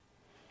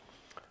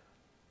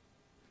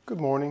Good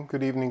morning,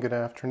 good evening, good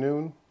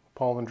afternoon.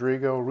 Paul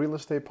Andrigo,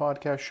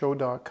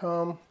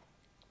 realestatepodcastshow.com.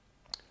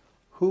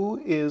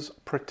 Who is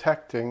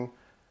protecting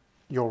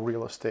your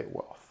real estate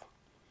wealth?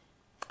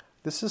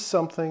 This is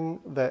something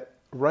that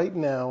right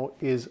now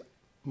is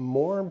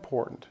more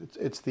important.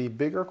 It's the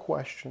bigger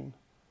question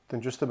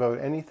than just about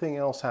anything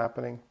else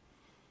happening,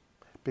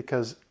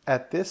 because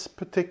at this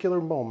particular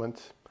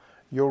moment,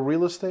 your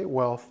real estate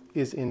wealth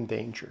is in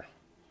danger.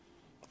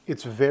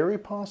 It's very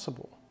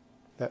possible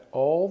that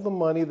all the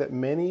money that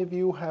many of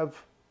you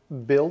have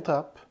built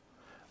up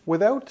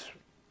without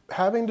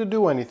having to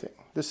do anything.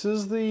 This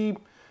is the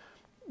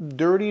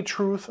dirty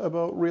truth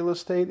about real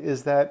estate,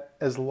 is that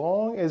as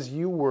long as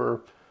you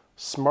were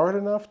smart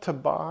enough to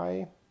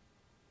buy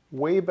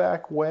way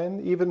back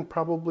when, even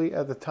probably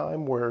at the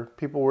time where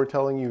people were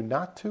telling you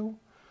not to,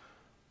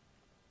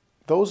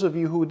 those of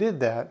you who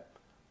did that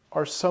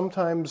are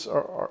sometimes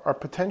are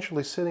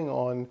potentially sitting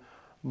on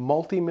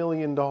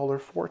multi-million dollar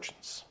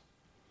fortunes.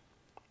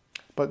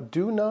 But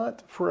do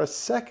not for a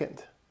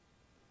second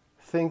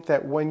think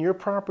that when your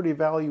property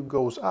value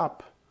goes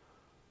up,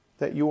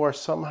 that you are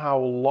somehow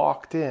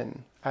locked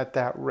in at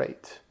that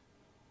rate.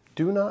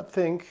 Do not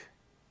think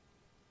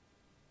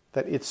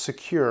that it's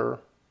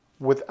secure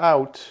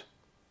without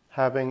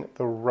having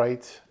the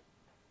right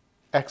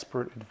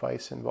expert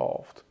advice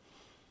involved.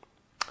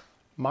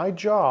 My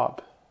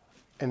job,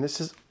 and this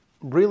is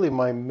really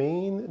my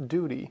main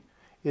duty,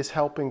 is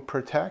helping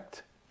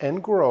protect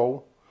and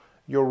grow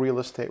your real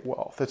estate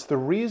wealth. It's the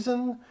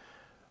reason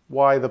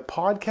why the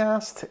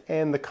podcast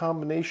and the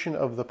combination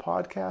of the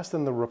podcast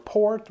and the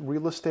report,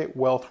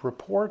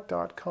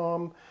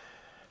 realestatewealthreport.com,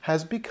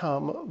 has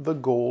become the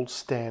gold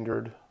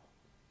standard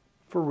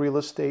for real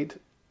estate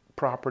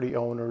property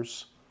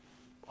owners,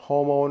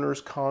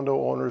 homeowners,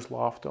 condo owners,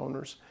 loft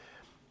owners.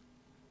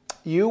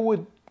 You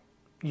would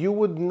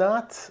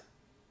not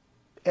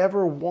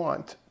ever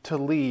want to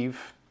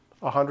leave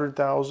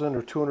 $100,000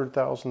 or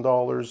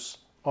 $200,000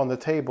 on the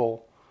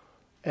table,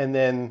 and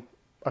then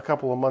a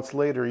couple of months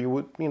later you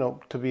would,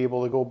 to be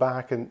able to go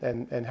back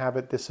and have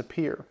it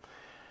disappear.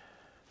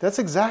 That's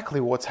exactly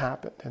what's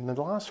happened in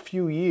the last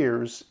few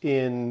years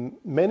in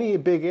many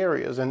big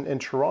areas. And in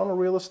Toronto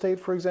real estate,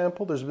 for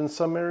example, there's been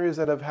some areas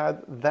that have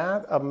had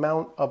that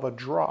amount of a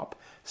drop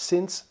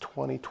since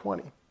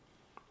 2020.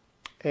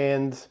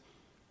 And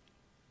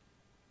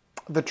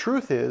the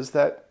truth is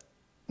that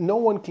no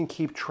one can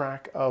keep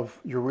track of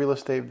your real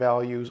estate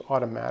values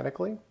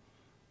automatically,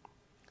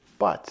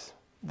 but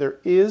there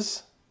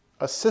is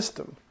a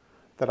system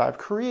that I've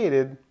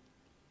created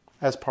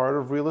as part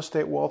of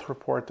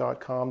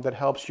realestatewealthreport.com that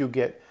helps you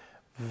get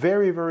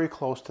very, very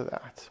close to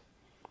that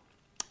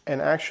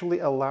and actually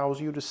allows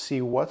you to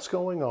see what's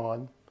going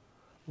on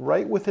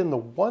right within the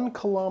 1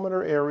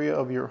 kilometer area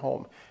of your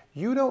home.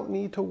 You don't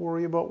need to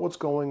worry about what's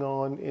going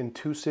on in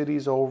 2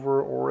 cities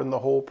over or in the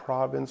whole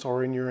province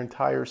or in your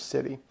entire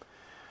city.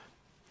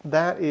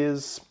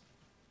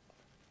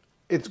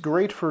 It's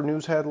great for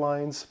news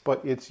headlines,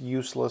 but it's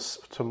useless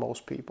to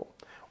most people.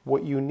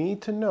 What you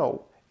need to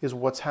know is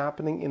what's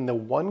happening in the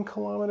 1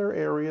 kilometer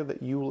area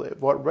that you live,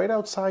 right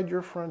outside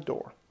your front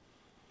door.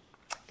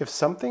 If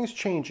something's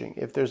changing,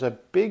 if there's a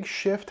big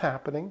shift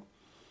happening,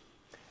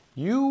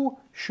 you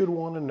should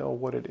want to know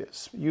what it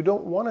is. You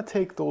don't want to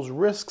take those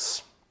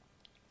risks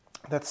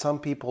that some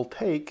people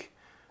take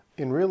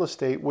in real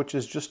estate, which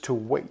is just to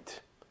wait.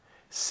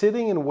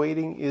 Sitting and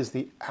waiting is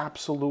the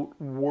absolute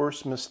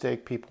worst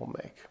mistake people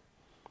make.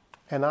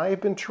 And I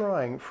have been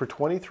trying for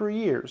 23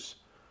 years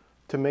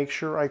to make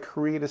sure I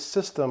create a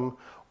system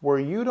where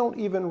you don't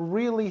even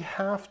really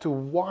have to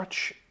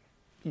watch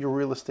your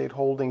real estate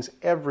holdings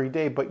every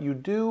day, but you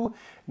do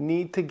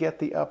need to get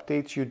the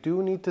updates. You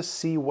do need to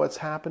see what's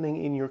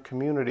happening in your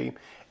community.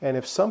 And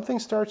if something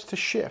starts to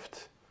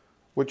shift,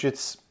 which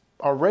it's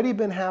already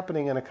been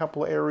happening in a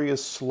couple of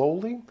areas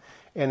slowly,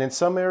 and in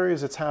some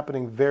areas it's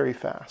happening very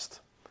fast.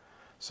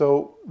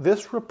 So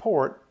this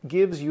report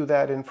gives you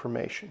that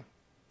information.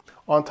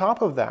 On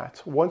top of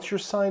that, once you're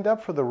signed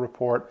up for the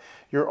report,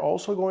 you're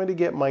also going to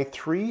get my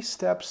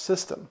 3-step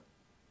system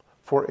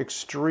for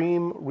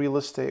extreme real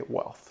estate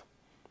wealth.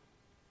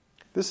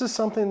 This is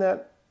something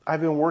that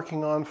I've been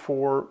working on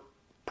for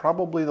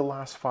probably the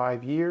last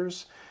 5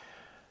 years.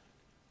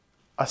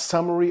 A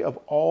summary of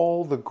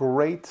all the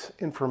great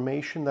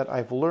information that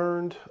I've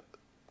learned,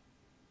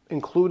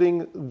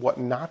 including what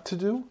not to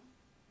do,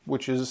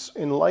 which is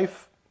in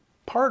life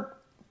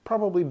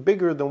probably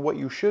bigger than what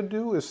you should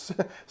do, is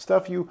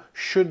stuff you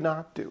should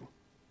not do.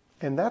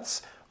 And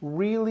that's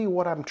really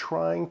what I'm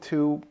trying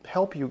to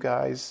help you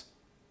guys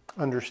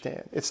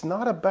understand. It's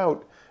not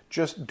about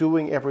just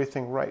doing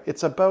everything right.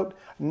 It's about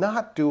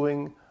not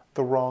doing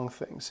the wrong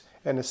things.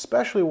 And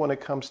especially when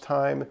it comes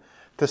time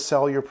to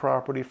sell your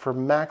property for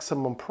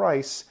maximum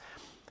price,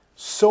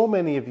 so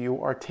many of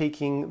you are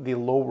taking the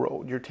low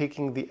road. You're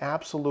taking the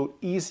absolute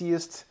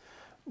easiest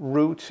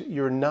route.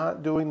 You're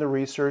not doing the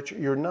research.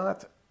 You're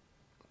not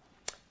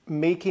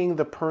making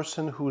the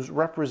person who's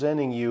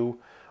representing you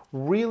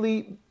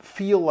really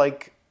feel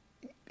like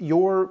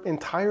your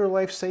entire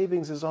life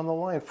savings is on the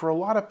line. For a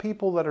lot of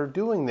people that are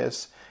doing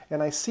this,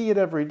 and I see it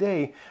every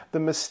day, the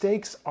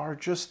mistakes are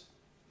just,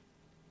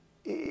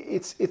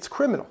 it's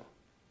criminal.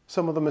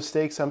 Some of the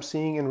mistakes I'm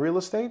seeing in real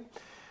estate.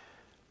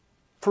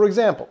 For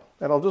example,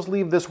 and I'll just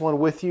leave this one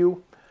with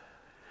you,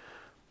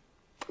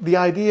 the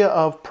idea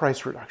of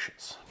price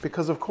reductions,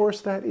 because of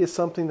course that is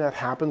something that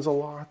happens a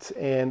lot.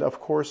 And of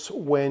course,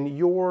 when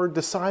you're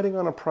deciding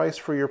on a price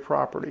for your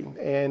property,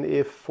 and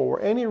if for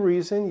any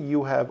reason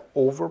you have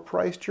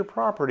overpriced your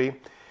property,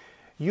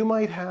 you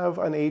might have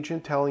an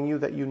agent telling you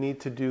that you need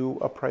to do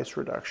a price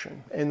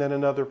reduction, and then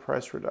another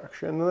price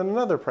reduction, and then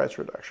another price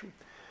reduction.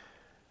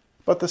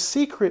 But the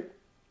secret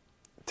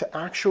to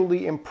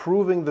actually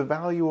improving the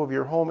value of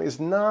your home is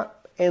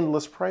not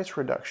endless price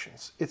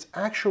reductions. It's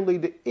actually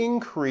to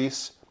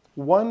increase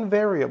one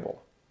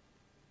variable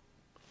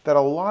that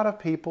a lot of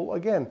people,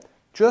 again,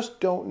 just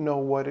don't know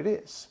what it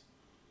is.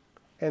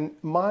 And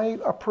my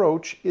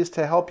approach is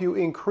to help you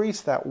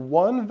increase that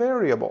one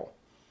variable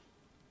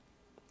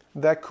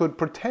that could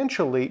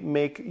potentially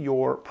make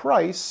your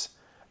price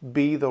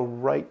be the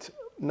right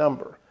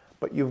number.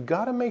 But you've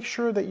got to make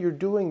sure that you're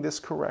doing this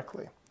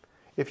correctly.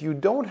 If you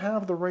don't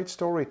have the right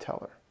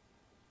storyteller,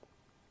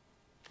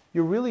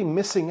 you're really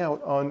missing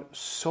out on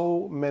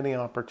so many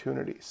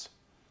opportunities.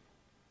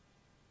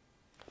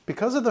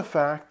 Because of the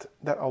fact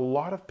that a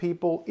lot of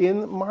people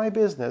in my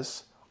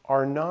business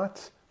are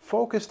not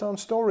focused on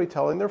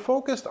storytelling, they're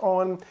focused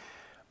on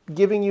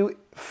giving you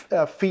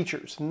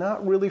features,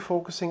 not really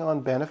focusing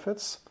on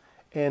benefits.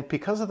 And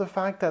because of the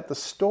fact that the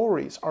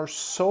stories are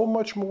so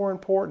much more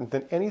important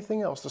than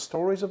anything else, the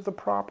stories of the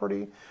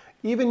property,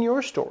 even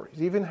your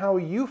stories, even how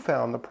you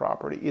found the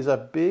property is a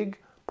big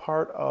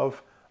part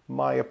of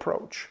my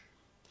approach.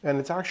 And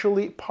it's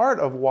actually part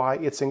of why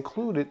it's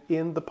included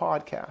in the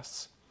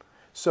podcasts.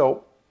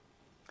 So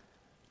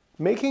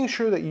making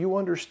sure that you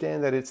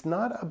understand that it's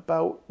not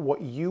about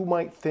what you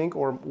might think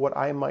or what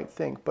I might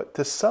think, but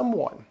to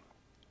someone,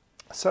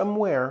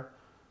 somewhere,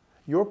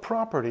 your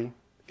property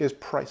is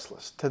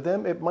priceless. To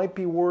them, it might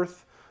be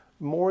worth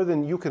more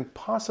than you can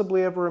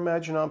possibly ever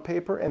imagine on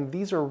paper. And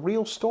these are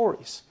real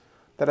stories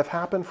that have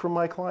happened for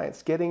my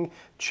clients, getting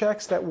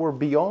checks that were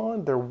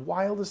beyond their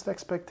wildest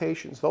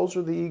expectations. Those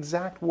are the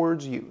exact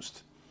words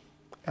used.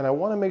 And I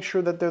want to make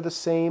sure that they're the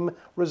same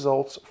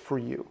results for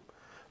you.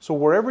 So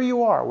wherever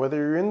you are, whether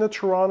you're in the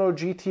Toronto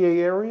GTA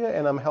area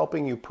and I'm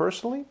helping you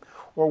personally,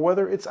 or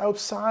whether it's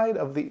outside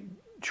of the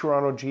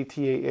Toronto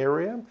GTA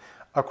area,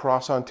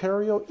 across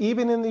Ontario,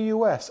 even in the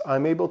US,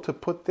 I'm able to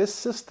put this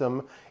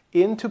system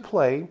into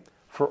play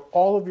for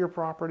all of your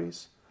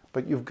properties.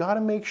 But you've got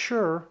to make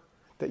sure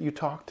that you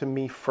talk to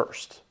me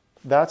first.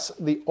 That's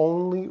the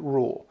only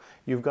rule.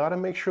 You've got to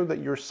make sure that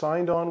you're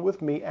signed on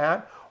with me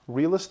at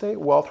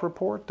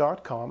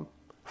realestatewealthreport.com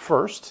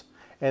first.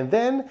 And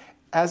then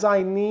as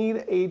I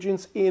need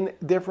agents in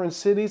different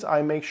cities,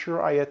 I make sure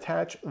I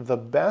attach the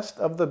best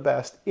of the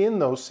best in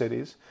those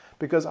cities,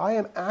 because I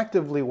am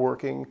actively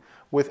working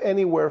with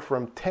anywhere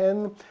from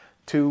 10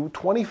 to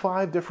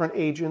 25 different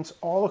agents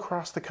all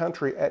across the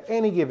country at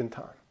any given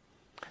time.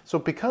 So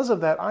because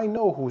of that, I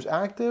know who's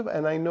active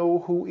and I know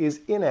who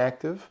is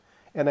inactive,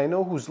 and I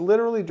know who's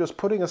literally just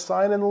putting a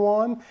sign in the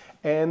lawn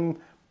and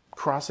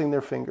crossing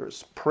their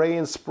fingers. Pray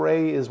and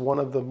spray is one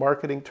of the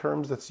marketing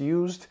terms that's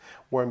used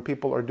when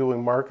people are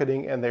doing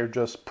marketing and they're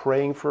just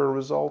praying for a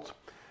result.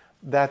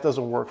 That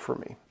doesn't work for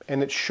me.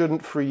 And it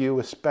shouldn't for you,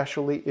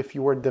 especially if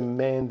you are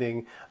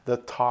demanding the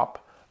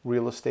top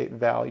real estate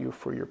value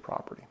for your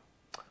property.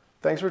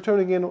 Thanks for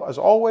tuning in as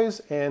always,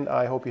 and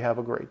I hope you have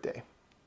a great day.